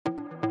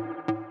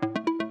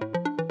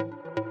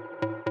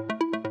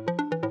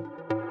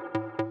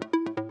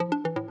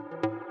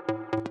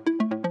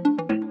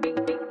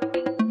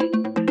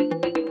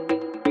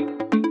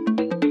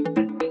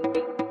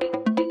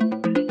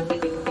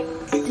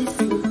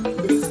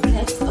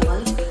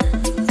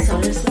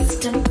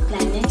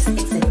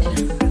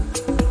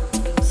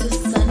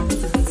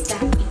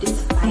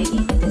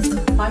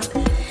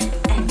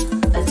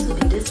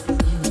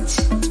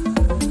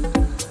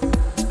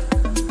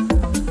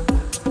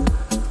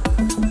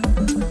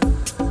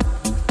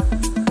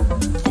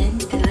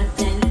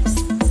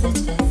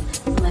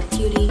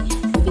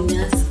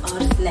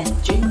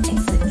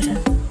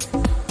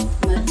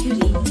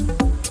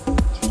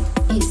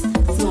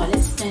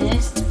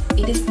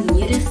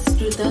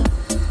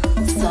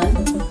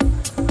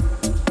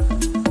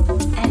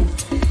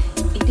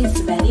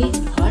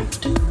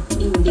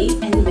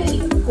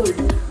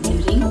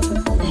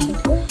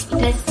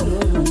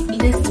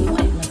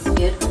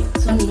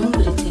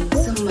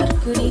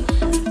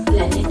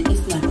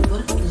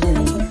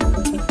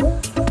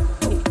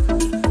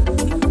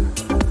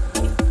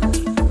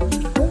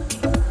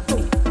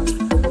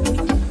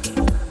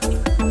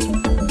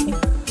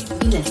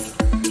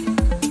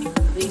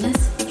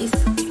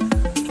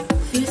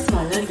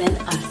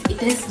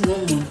has no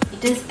moon.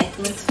 It has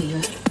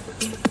atmosphere.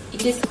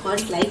 It is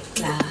hot like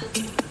lava.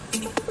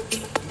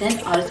 Then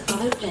Earth,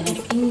 our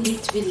planet in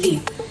which we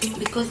live,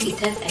 because it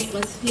has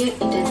atmosphere,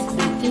 it has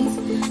breathings,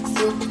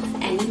 so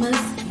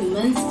animals,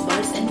 humans,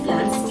 birds and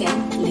plants can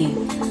live.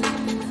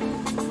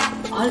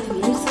 Earth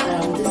moves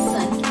around the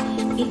sun.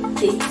 It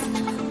takes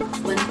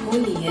one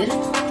whole year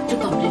to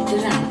complete the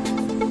run.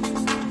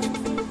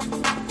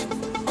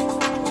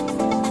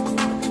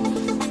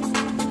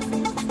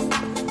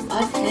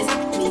 Earth has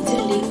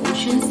majorly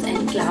oceans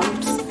and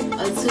clouds.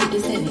 Also it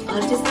is heavy.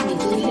 Earth is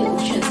majorly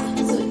oceans,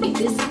 so it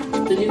is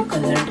blue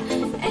colored,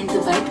 and the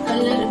white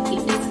color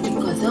it is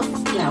because of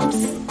clouds.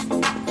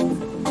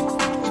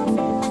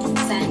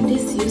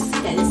 Scientists use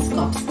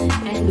telescopes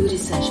and do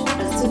research.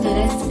 Also there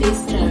are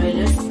space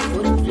travelers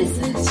for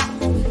research.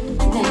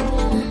 Then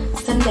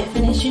some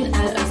definitions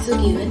are also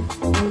given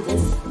in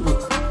this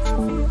book.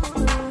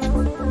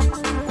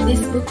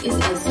 This book is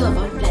also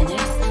about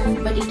planets,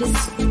 but it is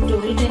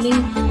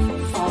storytelling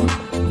form,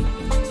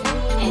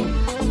 and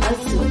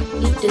also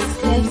it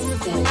describes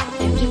that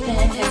every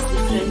planet has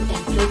different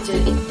temperature.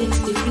 It takes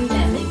different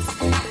dynamics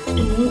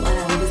to move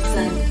around the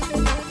sun.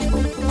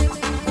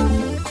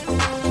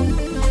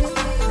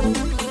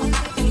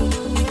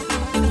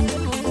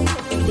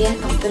 They are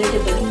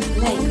comparable,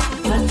 like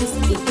Earth is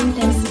 18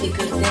 times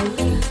bigger than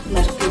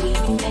Mercury,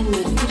 and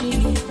Mercury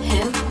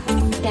have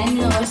 10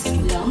 hours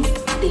long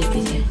day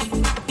period.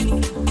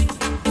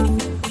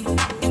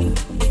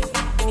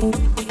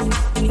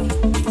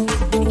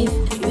 If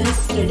you are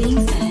studying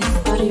science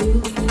or you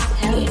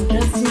have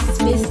interest in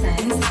space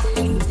science,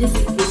 this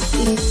book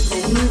is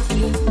very much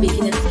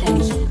beginner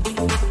friendly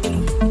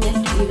that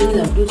you will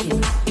love to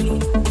read.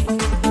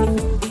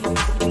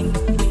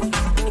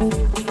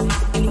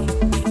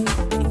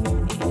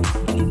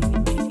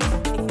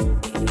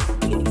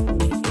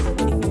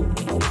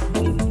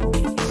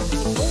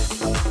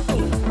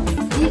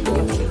 They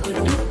both prefer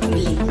to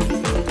play.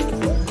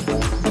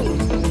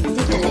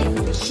 They collect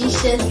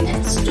seashells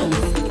and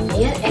stones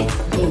here at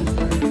home.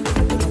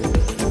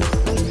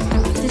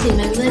 They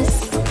remember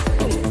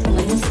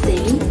money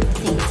saving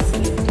things.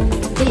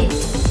 They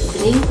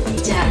bring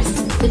jars.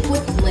 They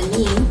put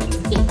money in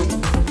it.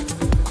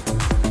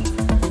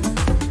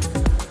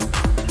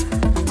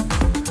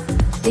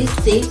 They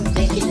save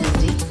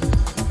regularly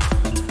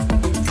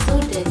so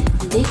that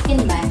they can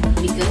buy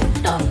bigger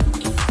toys.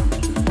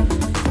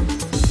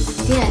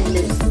 They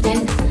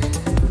understand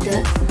the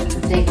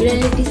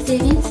regularity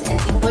savings and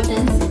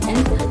importance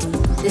and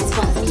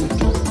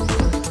responsibility.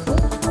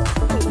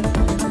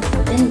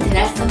 Then there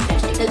are some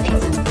practical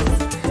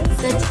examples,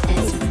 such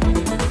as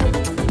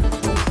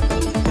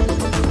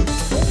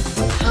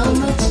how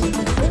much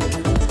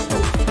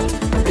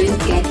do you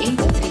get in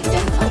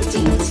return or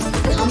change?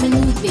 How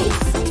many ways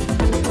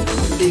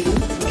do you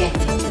get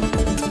it?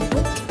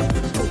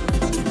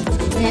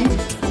 Then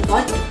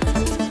what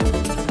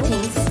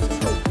things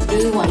do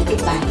you want to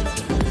buy?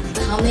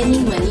 How many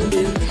money do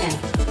you have?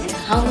 And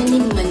how many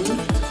money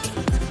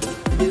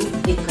do you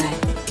require?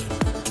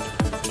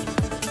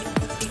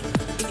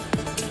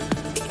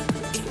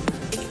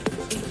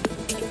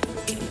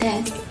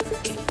 Then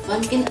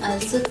one can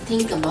also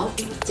think about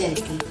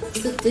charity.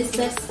 So these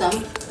are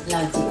some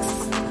logics.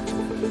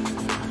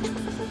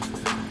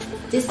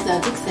 These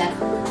logics are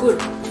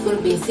good for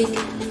basic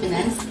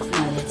finance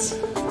knowledge.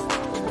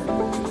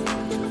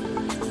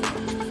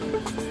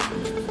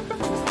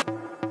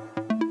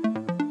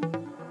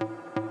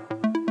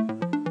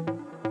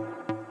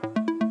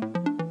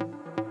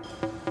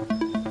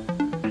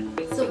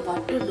 So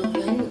what to do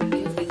when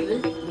you feel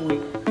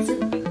bored? So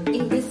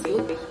in this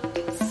book,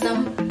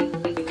 some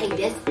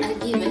ideas are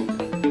given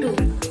to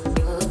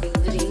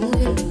remove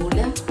your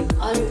boredom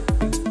or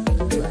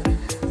to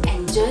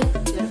enjoy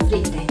your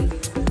free time.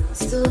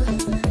 So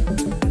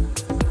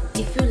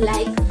if you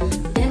like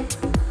then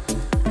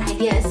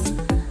ideas,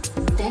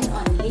 then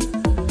only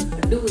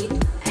do it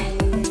and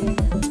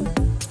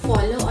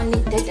follow only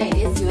that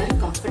ideas you are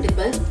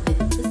comfortable with.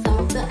 So some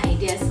of the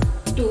ideas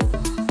to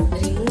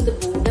remove the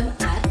boredom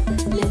are: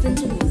 listen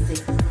to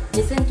music,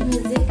 listen to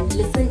music,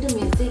 listen to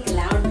music,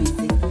 loud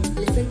music,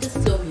 listen to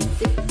slow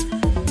music.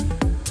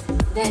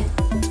 Then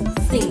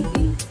sing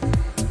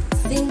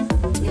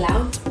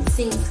loud,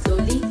 sing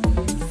slowly,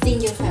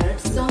 sing your favorite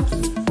songs.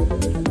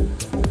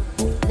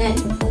 Then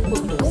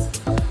photos.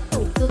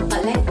 So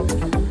collect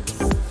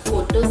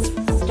photos,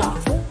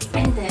 stocks,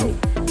 and then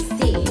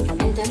see it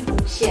and then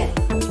share it.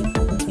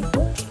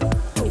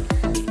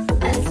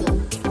 Also,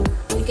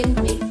 you can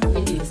make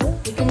videos.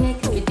 You can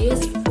make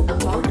videos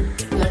about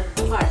your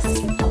thoughts,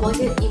 about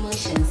your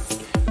emotions,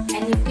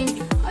 and you can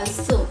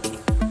also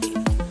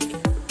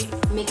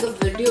make a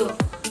video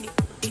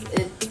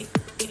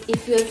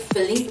if you are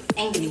feeling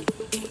angry,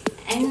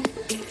 and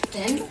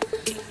then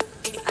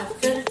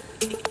after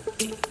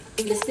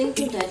listening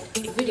to that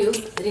video,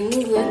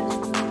 remove your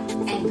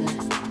anger.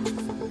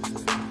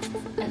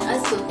 And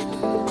also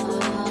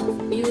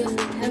you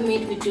have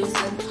made videos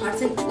on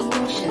thoughts and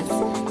emotions.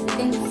 You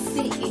can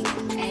see it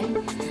and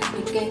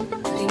you can